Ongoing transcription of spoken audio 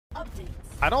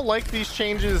I don't like these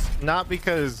changes, not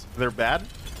because they're bad,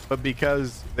 but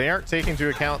because they aren't taking into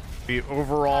account the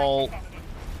overall,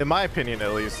 in my opinion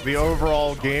at least, the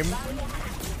overall game.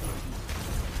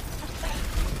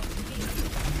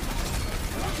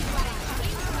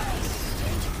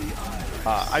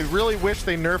 I really wish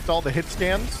they nerfed all the hit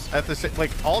scans at the same,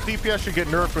 like all DPS should get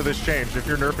nerfed for this change if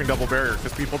you're nerfing double barrier,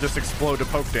 because people just explode to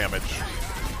poke damage.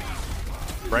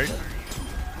 Right?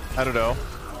 I don't know.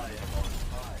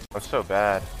 That's so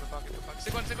bad.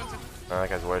 No, that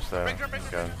guy's worse though.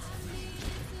 Good.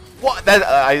 What? That,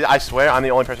 I swear I'm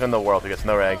the only person in the world who gets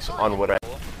no regs on wood.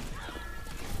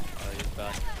 He's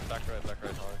back right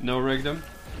hard. No rigged him.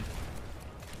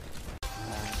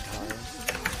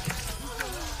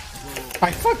 I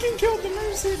fucking killed the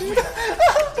Mercy, dude.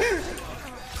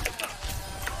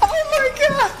 Oh my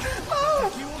god!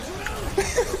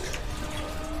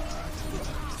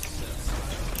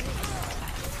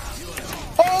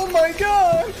 Oh my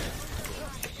god!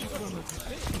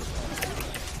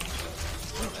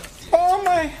 Oh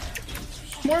my!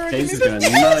 Moira, give me the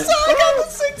yes, I got the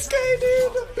 6K,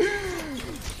 dude!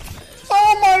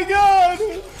 Oh my god!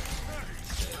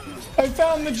 I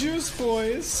found the juice,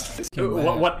 boys.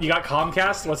 What? You got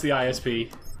Comcast? What's the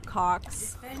ISP?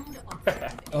 Cox.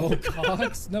 Oh,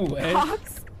 Cox? No way.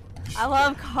 Cox? I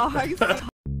love Cox.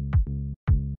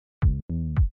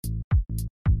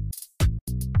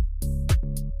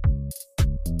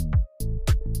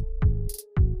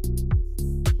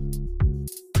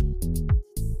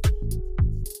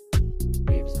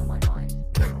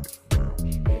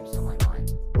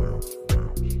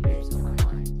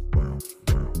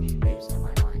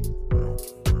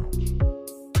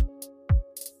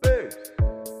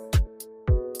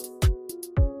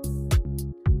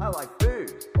 I like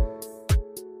booze.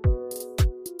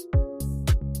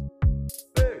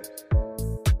 Booze.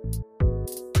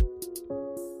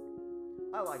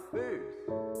 I like booze.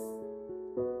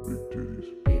 Big titties.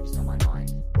 Babes on my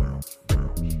mind.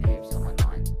 Babes on my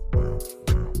mind.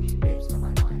 Babes on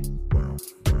my mind.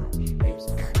 Babes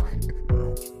on my mind.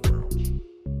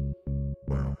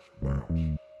 Bounce, bounce.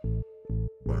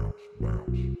 Bounce,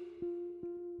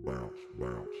 bounce. Bounce,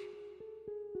 bounce.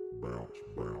 Bounce,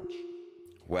 bounce.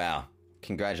 Wow.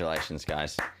 Congratulations,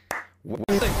 guys. Six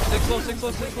low.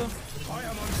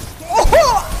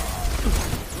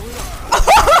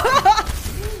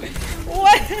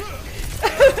 What?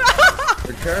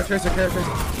 Characters.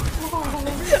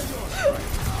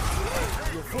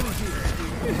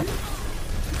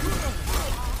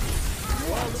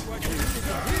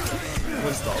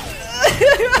 What's up?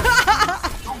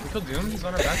 We killed Doom, he's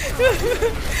on our back.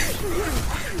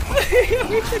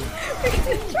 we can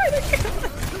try to kill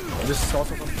him. Just stall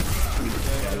something.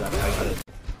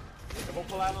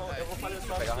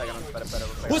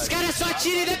 Os caras só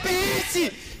atiram em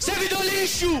DPS! Servidor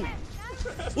lixo!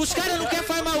 Os caras não querem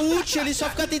farmar ult, eles só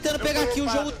ficam tentando pegar kill o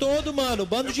jogo todo, mano.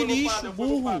 Bando de lixo,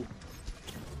 burro.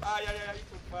 Ai,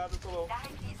 culpado, tô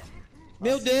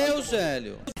Meu Deus,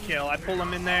 velho. Kill. I pull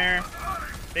him in there.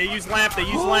 They use lamp.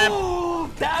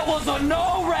 That was a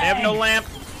no rag! They have no lamp.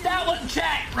 That was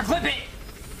Jack! Clip it!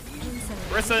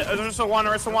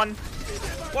 Orisa one.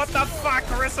 What the fuck?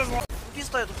 Orisa's one.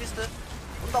 Pista.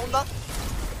 온다.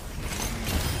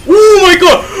 Oh my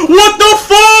god! What the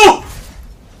fuck?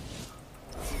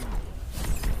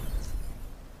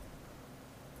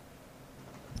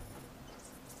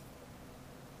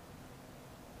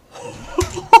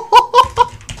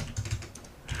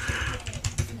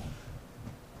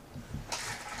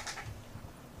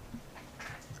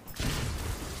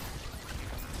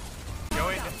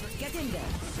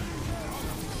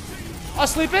 I'll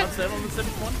sleep it.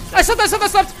 I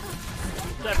slept.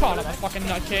 Caught him, a fucking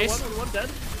nutcase. One dead.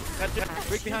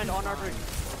 Break behind on our break.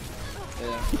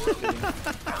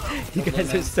 You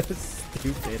guys are so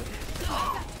stupid.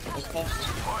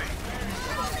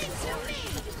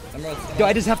 Do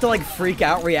I just have to like freak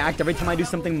out, react every time I do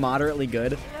something moderately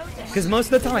good? Because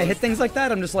most of the time I hit things like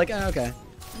that, I'm just like, okay.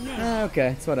 Okay,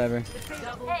 it's whatever.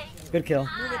 Good kill.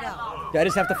 Do I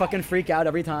just have to fucking freak out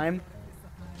every time?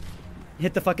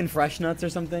 Hit the fucking fresh nuts or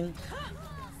something?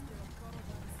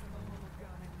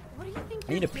 What do you think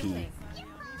I need a pee.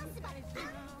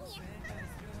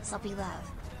 Sloppy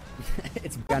love.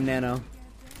 It's gun nano. You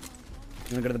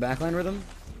wanna go to the backline with him?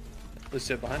 Let's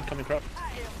sit behind, coming crop.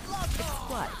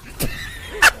 What?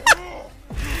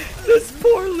 This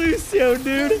poor Lucio,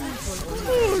 dude.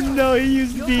 Oh no, he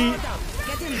used B.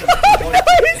 Oh no,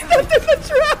 he stepped in the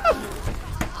trap.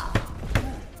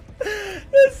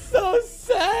 It's so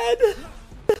sad.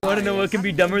 Want to know what can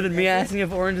be dumber than me asking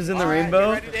if orange is in the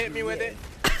rainbow? Ready to hit me with it?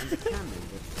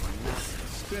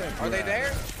 Are they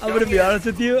there? I'm gonna be honest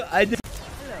with you. I did.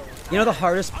 You know the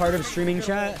hardest part of streaming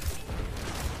chat?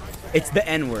 It's the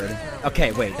N-word.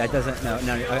 Okay, wait, that doesn't. No.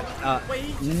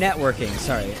 Networking.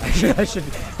 Sorry, I should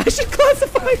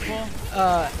classify.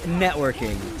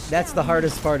 Networking. That's the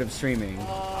hardest part of streaming.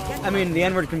 I mean, the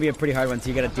N-word can be a pretty hard one, so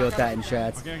you got to deal with that in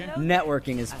chats.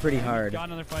 Networking is pretty hard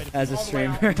as a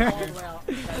streamer. I'm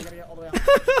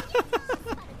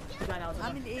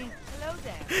in the hello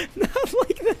there. Not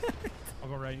like that. I'll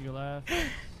go right, you left.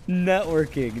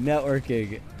 Networking.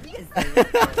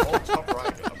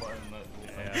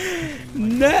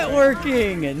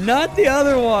 Networking, not the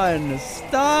other one.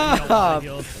 Stop. I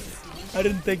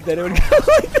didn't think that it would go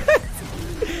like that.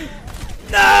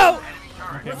 No.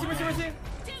 Okay.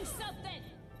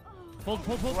 Pull.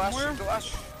 Somewhere.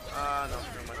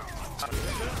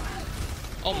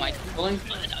 Oh my.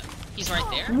 He's right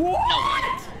there?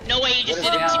 No way you just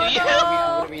did it to you!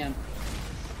 What are we on?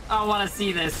 I want to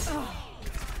see this. I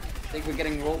think we're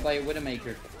getting rolled by a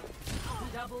Widowmaker.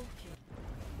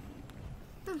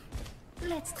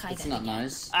 Let's try That's that. not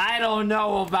nice. I don't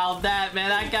know about that, man.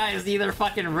 That guy is either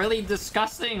fucking really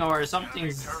disgusting or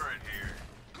something's...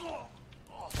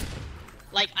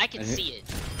 Like, I can see it.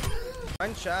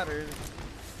 I'm shattered.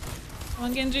 Come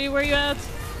on, Genji, where you at?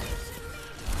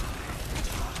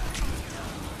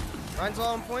 Ryan's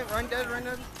all on point. Ryan dead.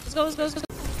 Let's go.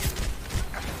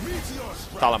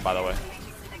 Talon, by the way.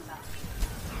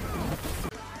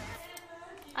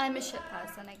 I'm a shit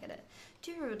person, I get it.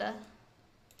 Dude.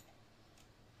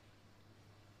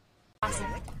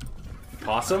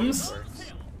 Possums?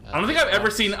 I don't think I've ever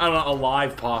seen a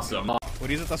live possum. O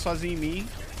Oriza tá sozinho em mim.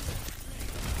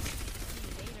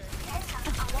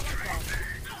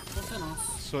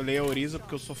 Solei a Oriza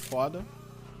porque eu sou foda.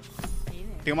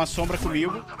 Tem uma sombra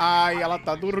comigo. Ai, ela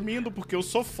tá dormindo porque eu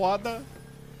sou foda.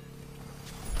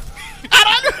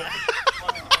 Caralho!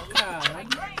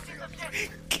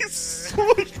 Que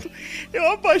susto! Eu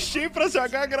abaixei pra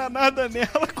jogar a granada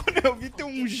nela quando eu vi tem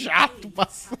um jato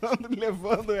passando e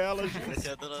levando ela, gente.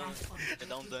 Parecia dar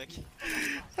um dunk.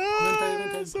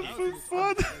 Ah, essa foi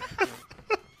foda.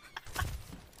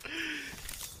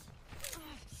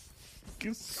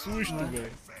 Que susto, velho.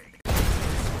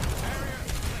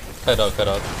 Cut out.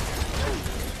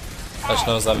 Touch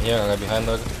knows I'm here, I got behind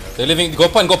dog. They're leaving. Go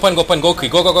point, go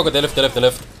quick. Go. They left.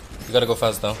 You gotta go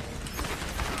fast now.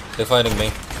 They're fighting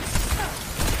me.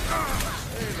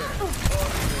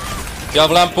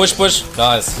 Diablam, push.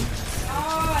 Nice.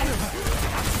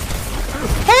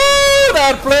 Oh,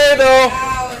 that play though!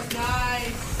 That was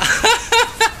nice!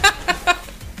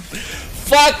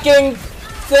 Fucking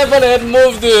 7-head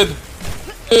move, dude!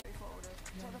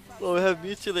 Oh, we have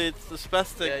mutilates, the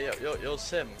spastic. Yeah, yo,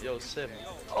 Sim.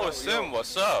 Oh, Sim,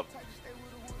 what's up?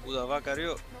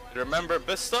 You remember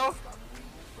Bisto?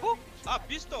 Oh,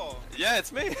 Bisto! Yeah,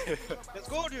 it's me. Let's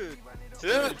go, dude!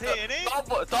 Dude,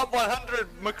 top 100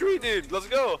 McCree, dude. Let's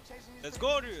go. Let's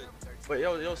go, dude! Wait,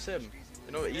 yo, Sim.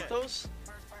 You know Ethos?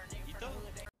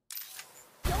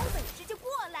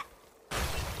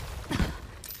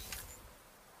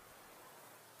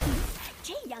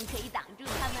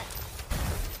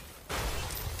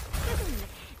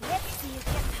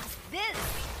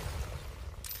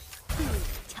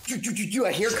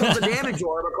 Here comes a damage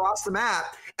orb across the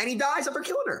map, and he dies after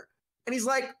killing her. And he's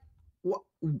like,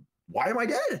 why am I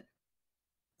dead?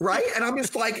 Right? And I'm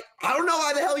just like, I don't know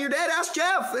why the hell you're dead. Ask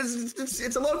Jeff.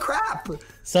 It's a load of crap.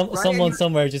 Someone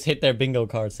somewhere just hit their bingo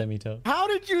card, Semito. How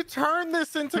did you turn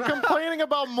this into complaining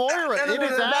about Moira? It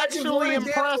is actually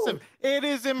impressive. It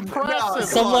is impressive.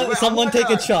 Someone take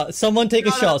a shot. Someone take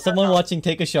a shot. Someone watching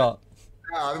take a shot.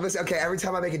 Listen, okay, every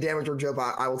time I make a damage orb joke,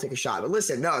 I will take a shot. But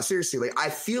listen, no, seriously, like I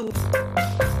feel